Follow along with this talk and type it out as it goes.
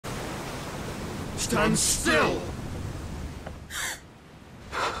Stand still!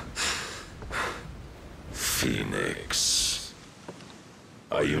 Phoenix.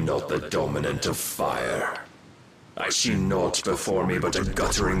 Are you not the dominant of fire? I see naught before me but a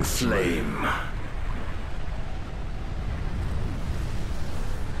guttering flame.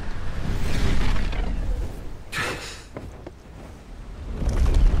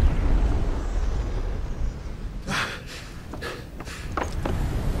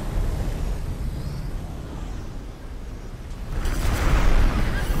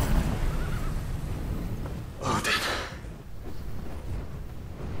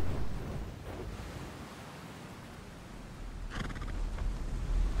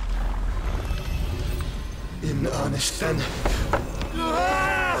 In earnest, then.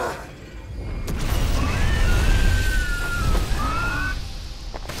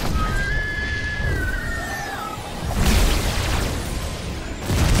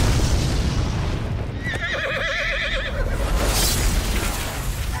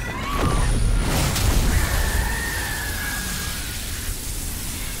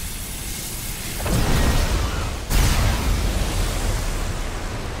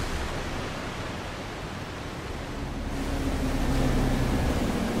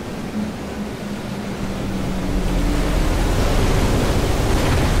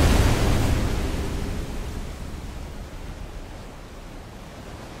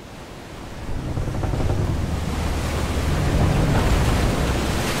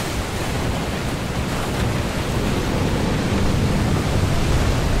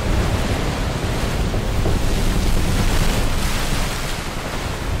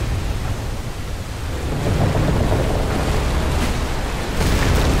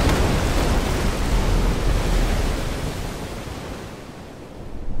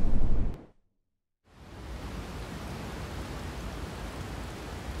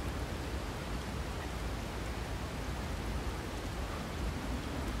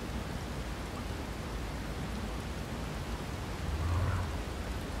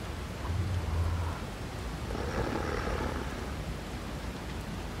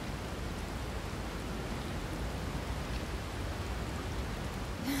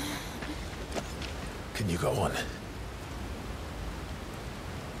 Can you go on?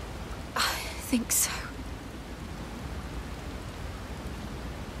 I think so.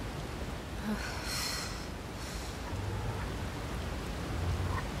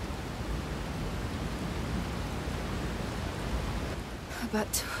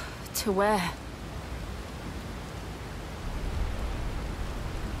 But to where?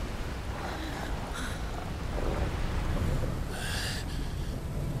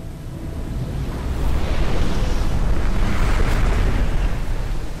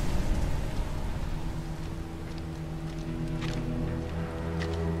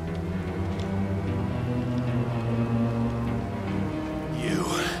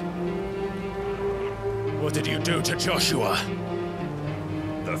 What did you do to Joshua?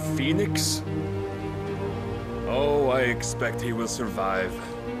 The Phoenix? Oh, I expect he will survive.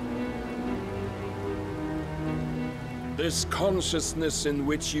 This consciousness in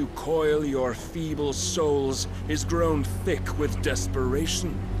which you coil your feeble souls is grown thick with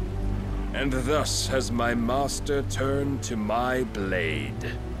desperation. And thus has my master turned to my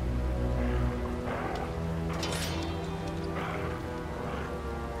blade.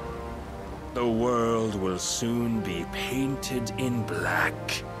 The world will soon be painted in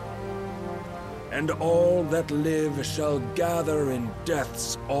black, and all that live shall gather in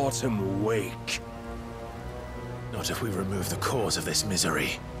death's autumn wake. Not if we remove the cause of this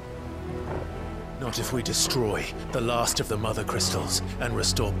misery. Not if we destroy the last of the Mother Crystals and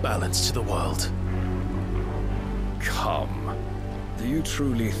restore balance to the world. Come. Do you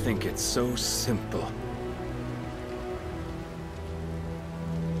truly think it's so simple?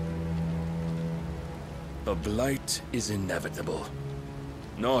 The blight is inevitable.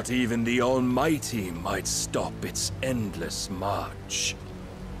 Not even the Almighty might stop its endless march.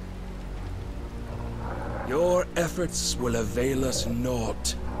 Your efforts will avail us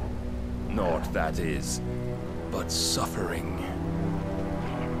naught. Naught, that is, but suffering.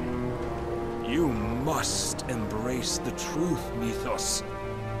 You must embrace the truth, Mythos.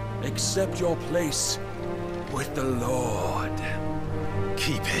 Accept your place with the Lord.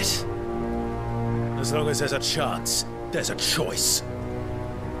 Keep it. As long as there's a chance, there's a choice.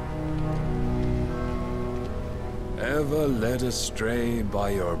 Ever led astray by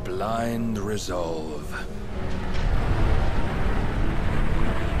your blind resolve.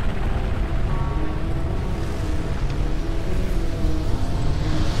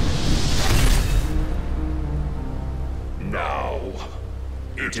 Now,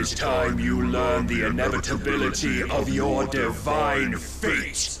 in It is time you learn the inevitability of your divine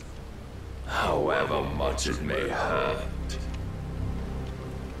fate. However much it may hurt.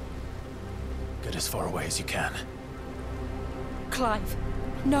 Get as far away as you can. Clive,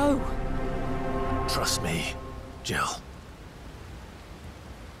 no. Trust me, Jill.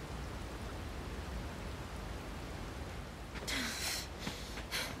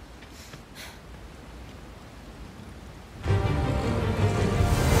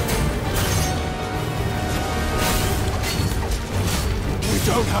 We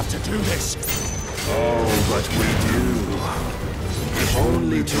don't have to do this. Oh, but we do. If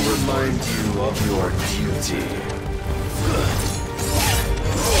only to remind you of your duty.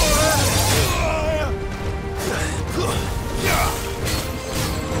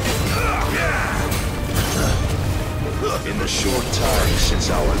 In the short time since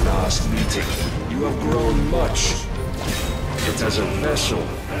our last meeting, you have grown much. Yet as a vessel,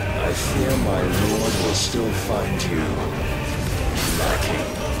 I fear my lord will still find you lacking.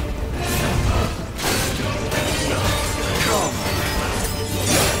 Come.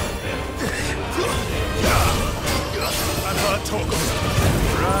 I've heard talk of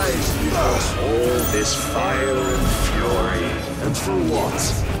Rise with us all this fire and fury. And for what?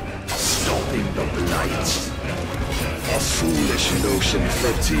 Stopping the blight. A foolish notion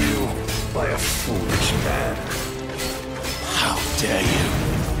fed to you by a foolish man. How dare you?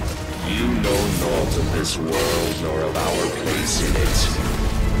 You know naught of this world nor of our place in it.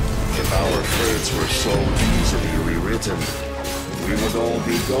 If our fates were so easily rewritten, we would all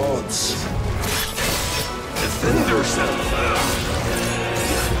be gods. Defend yourself!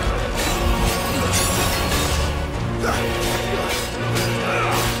 I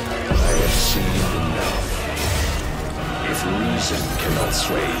have seen enough. If reason cannot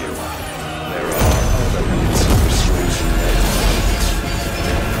sway you, there are other means of persuasion that might.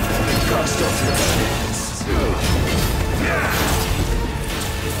 Cast off your chains.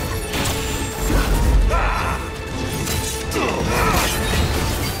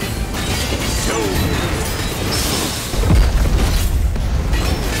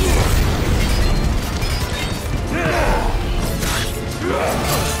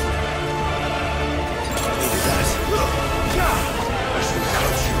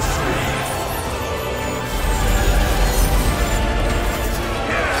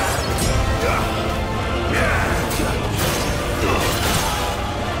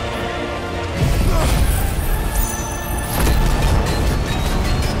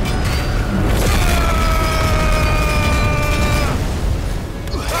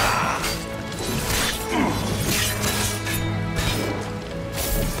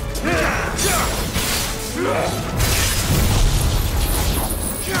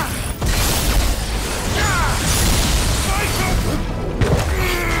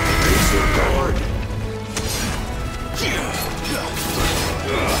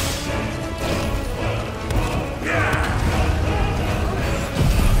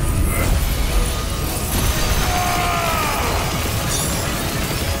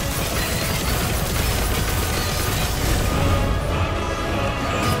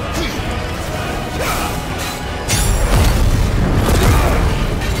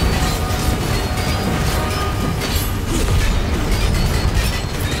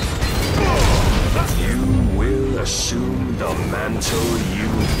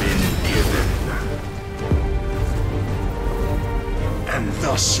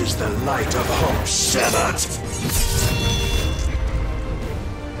 Thus is the light of hope severed.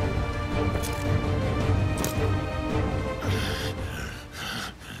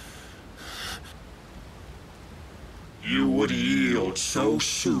 You would yield so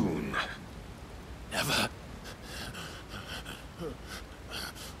soon. Never.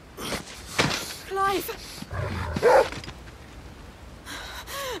 Clive!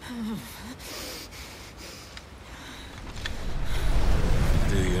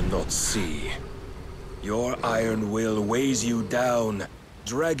 Do you not see? Your iron will weighs you down,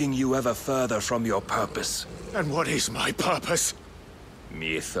 dragging you ever further from your purpose. And what is my purpose?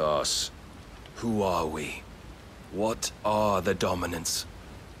 Mythos. Who are we? What are the dominants?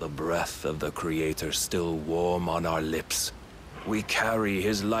 The breath of the Creator still warm on our lips. We carry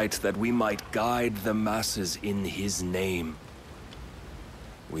his light that we might guide the masses in his name.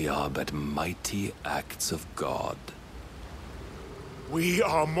 We are but mighty acts of God. We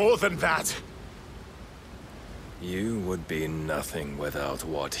are more than that. You would be nothing without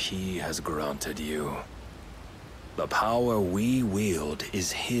what he has granted you. The power we wield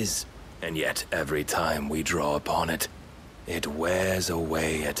is his, and yet every time we draw upon it, it wears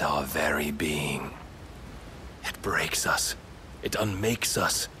away at our very being. It breaks us, It unmakes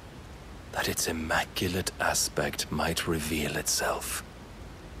us, that its immaculate aspect might reveal itself.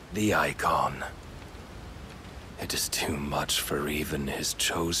 The icon. It is too much for even his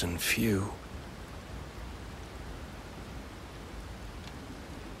chosen few.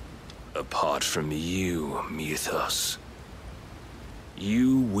 Apart from you, Mythos.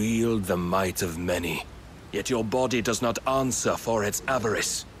 You wield the might of many, yet your body does not answer for its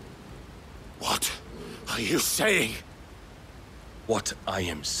avarice. What are you saying? What I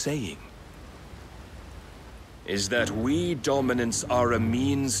am saying is that we dominants are a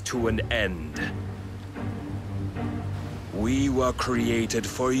means to an end. We were created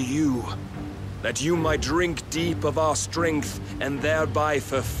for you, that you might drink deep of our strength and thereby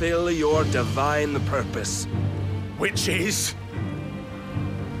fulfill your divine purpose. Which is?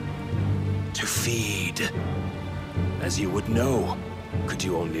 To feed. As you would know, could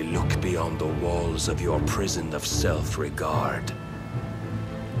you only look beyond the walls of your prison of self-regard.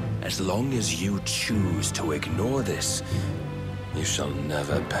 As long as you choose to ignore this, you shall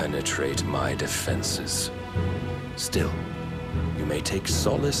never penetrate my defenses. Still, you may take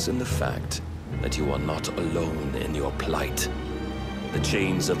solace in the fact that you are not alone in your plight. The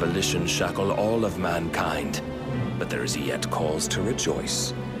chains of volition shackle all of mankind, but there is yet cause to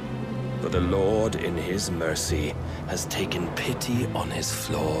rejoice. For the Lord, in his mercy, has taken pity on his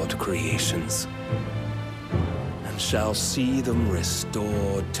flawed creations, and shall see them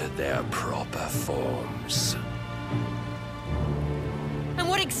restored to their proper forms. And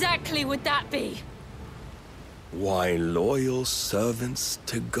what exactly would that be? Why, loyal servants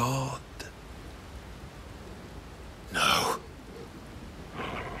to God. No.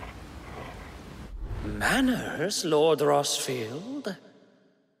 Manners, Lord Rossfield?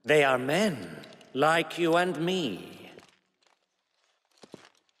 They are men, like you and me.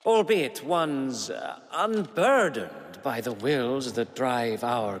 Albeit ones unburdened by the wills that drive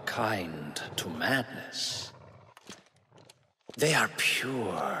our kind to madness. They are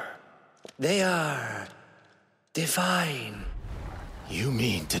pure. They are divine. You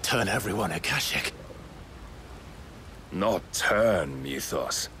mean to turn everyone Akashic? Not turn,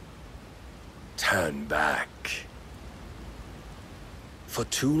 Mythos. Turn back. For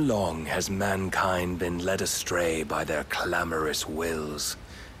too long has mankind been led astray by their clamorous wills.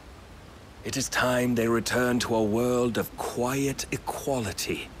 It is time they return to a world of quiet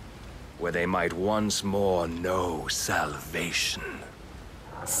equality, where they might once more know salvation.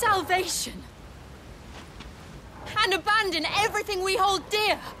 Salvation! And abandon everything we hold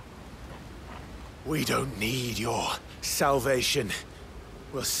dear! We don't need your salvation.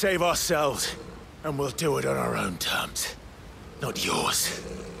 We'll save ourselves, and we'll do it on our own terms. Not yours.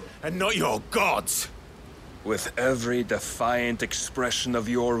 And not your gods! With every defiant expression of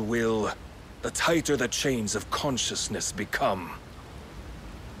your will, the tighter the chains of consciousness become.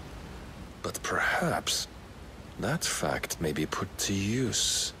 But perhaps that fact may be put to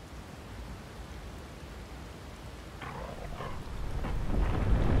use.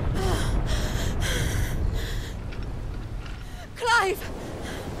 Clive!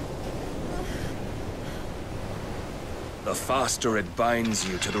 The faster it binds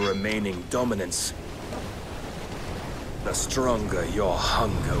you to the remaining dominance, the stronger your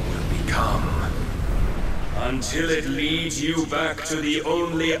hunger will become. Until it leads you back to the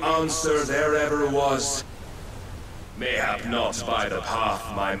only answer there ever was. Mayhap not by the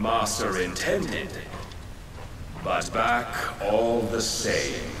path my master intended, but back all the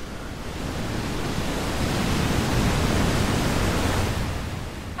same.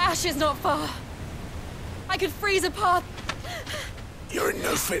 Ash is not far. I could freeze a path. You're in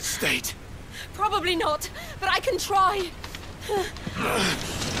no fit state. Probably not, but I can try.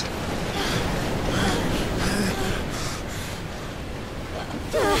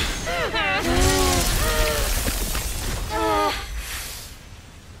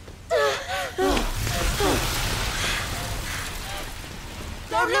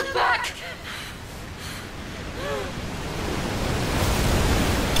 Don't look back!